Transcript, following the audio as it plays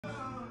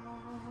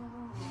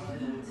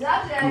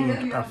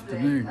Good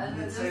afternoon.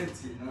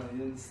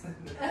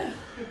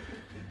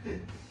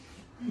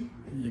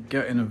 You're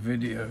getting a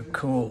video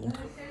called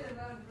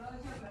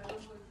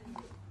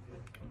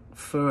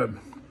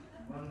Firm.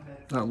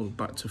 That looked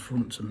back to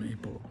front to me,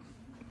 but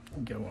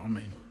you get what I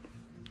mean.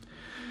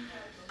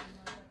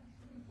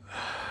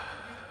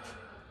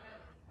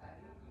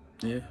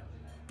 Yeah,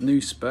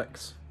 new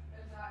specs.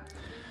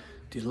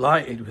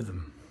 Delighted with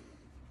them.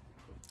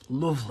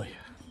 Lovely.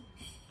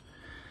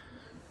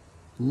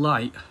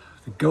 Light,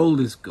 the gold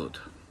is good,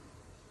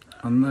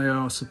 and they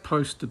are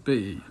supposed to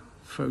be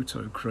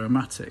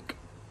photochromatic.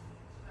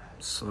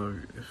 So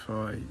if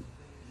I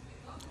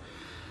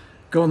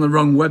go on the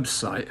wrong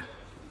website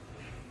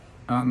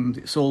and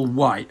it's all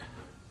white,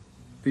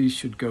 these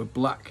should go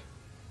black.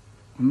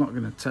 I'm not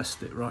going to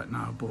test it right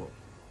now, but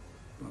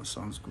that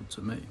sounds good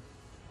to me.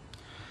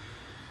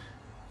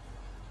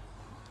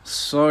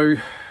 So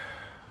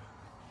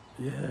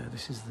yeah,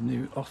 this is the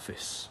new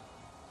office.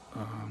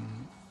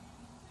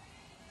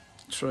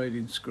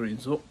 Trading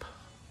screens up.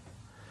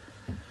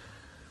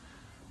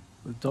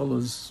 The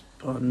dollars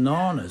are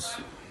bananas,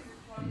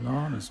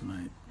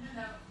 mate.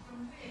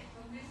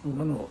 It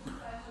went up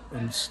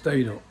and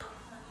stayed up.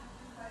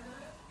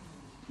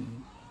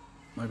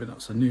 Maybe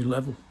that's a new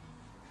level.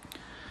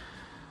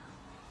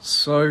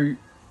 So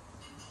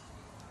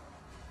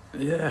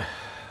yeah,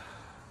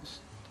 this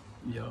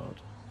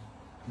yard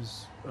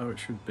is how it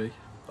should be.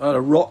 I had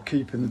a rock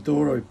keeping the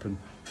door open.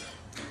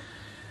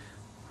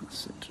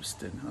 That's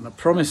interesting. And I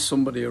promised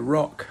somebody a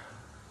rock.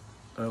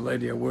 A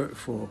lady I work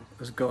for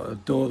has got a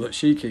door that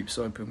she keeps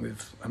open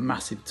with a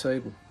massive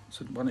table. I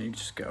said, why don't you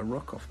just get a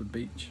rock off the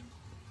beach?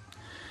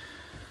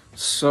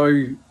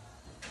 So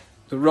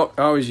the rock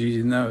I was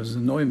using there was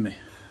annoying me.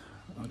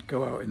 I'd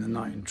go out in the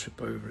night and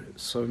trip over it.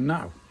 So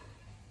now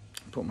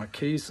I put my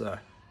keys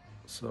there.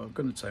 So I'm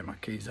going to take my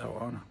keys out,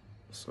 aren't I?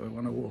 So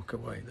when I walk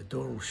away, the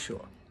door will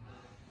shut.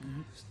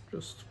 It's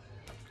just,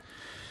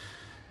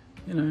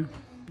 you know,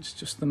 it's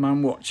just the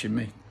man watching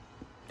me,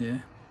 yeah,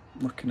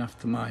 looking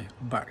after my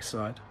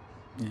backside,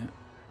 yeah.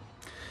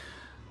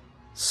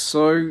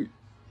 So,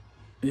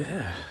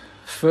 yeah,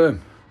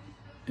 Firm,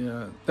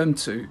 yeah, them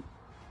two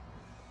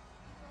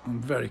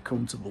I'm very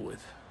comfortable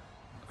with,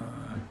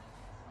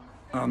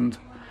 and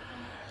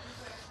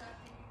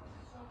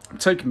I'm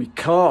taking my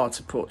car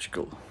to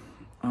Portugal,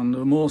 and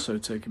I'm also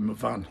taking my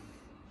van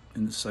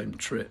in the same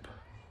trip.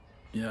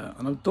 Yeah,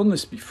 and I've done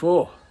this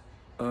before.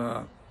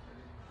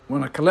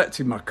 When I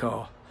collected my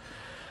car,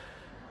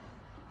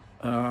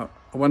 I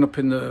went up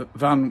in the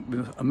van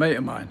with a mate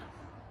of mine,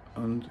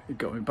 and it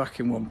got me back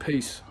in one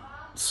piece.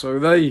 So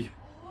they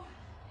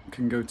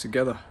can go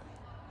together,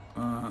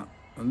 and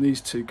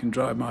these two can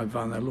drive my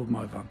van. They love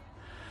my van,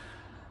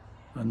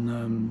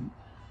 and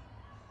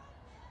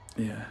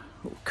yeah,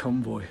 little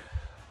convoy.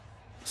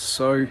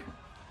 So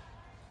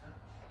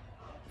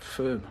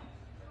Firm,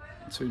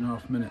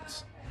 2.5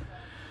 minutes.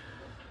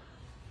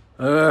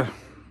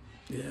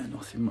 Yeah,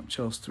 nothing much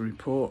else to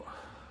report.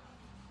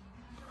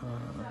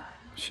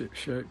 Ship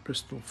shape,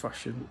 Bristol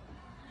fashion.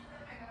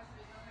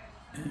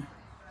 Yeah.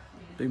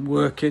 Been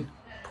working,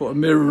 put a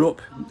mirror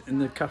up in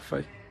the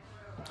cafe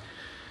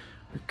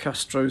with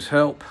Castro's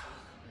help.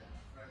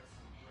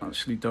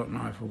 Actually don't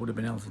know if I would have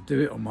been able to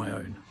do it on my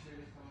own.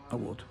 I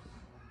would.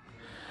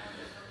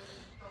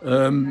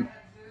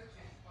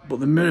 But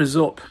the mirror's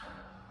up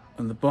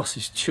and the boss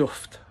is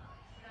chuffed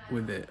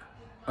with it.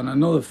 And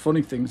another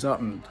funny thing's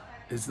happened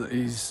is that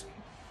he's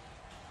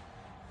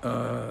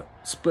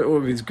split up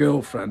with his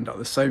girlfriend at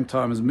the same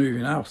time as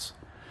moving house.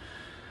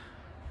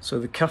 So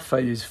the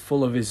cafe is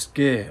full of his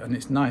gear, and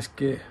it's nice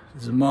gear.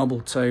 There's a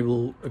marble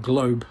table, a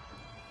globe,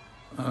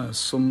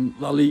 some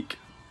Lalique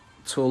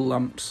tall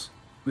lamps,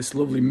 this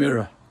lovely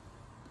mirror,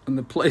 and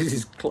the place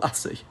is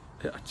classy.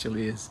 It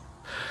actually is.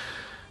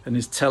 And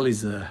his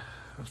telly's there.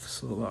 I have to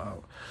sort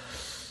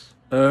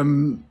that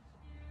out.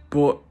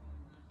 But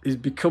he's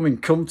becoming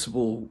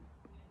comfortable.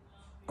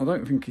 I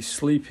don't think he's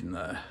sleeping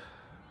there.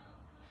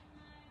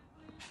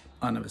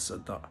 I never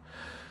said that.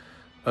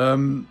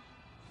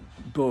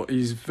 But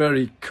he's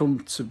very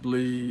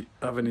comfortably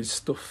having his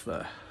stuff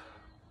there.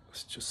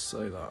 Let's just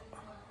say that.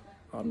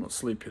 I'm not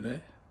sleeping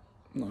here.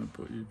 No,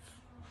 but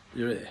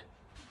you're here.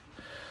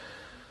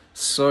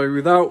 So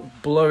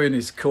without blowing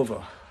his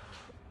cover,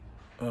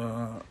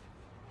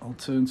 I'll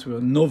turn to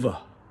another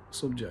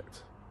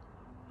subject.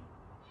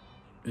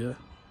 Yeah?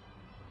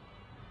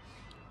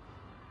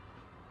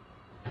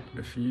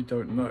 If you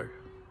don't know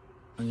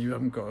and you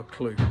haven't got a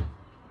clue,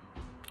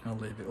 I'll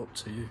leave it up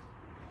to you.